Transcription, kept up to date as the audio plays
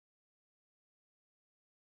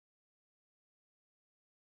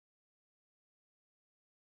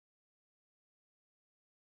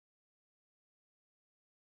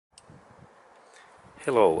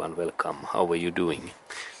Hello and welcome. How are you doing?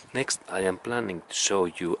 Next I am planning to show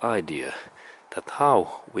you idea that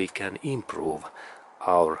how we can improve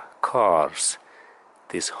our cars,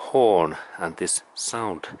 this horn and this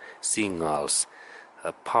sound signals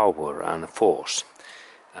power and force.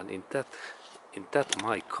 And in that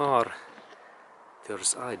my car there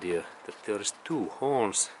is idea that there is two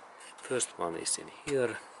horns. First one is in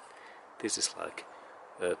here. This is like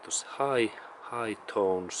those high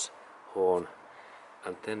tones horn.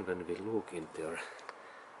 And then when we look in there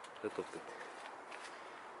a little bit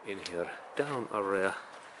in here down area,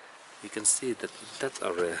 we can see that in that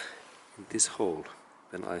area, in this hole,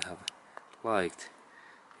 when I have liked,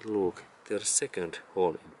 look, there's second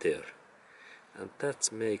horn in there. And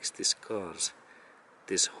that makes this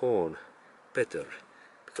horn better,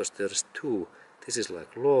 because there's two. This is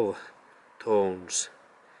like low tones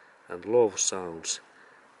and low sounds,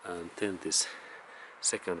 and then this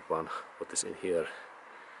second one, what is in here,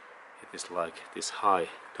 it is like these high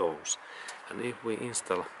tones. And if we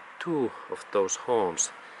install two of those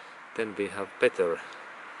horns, then we have better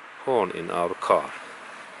horn in our car.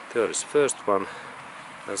 There is first one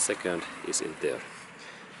and second is in there.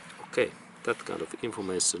 Okay, that kind of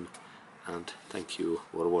information, and thank you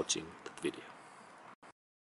for watching that video.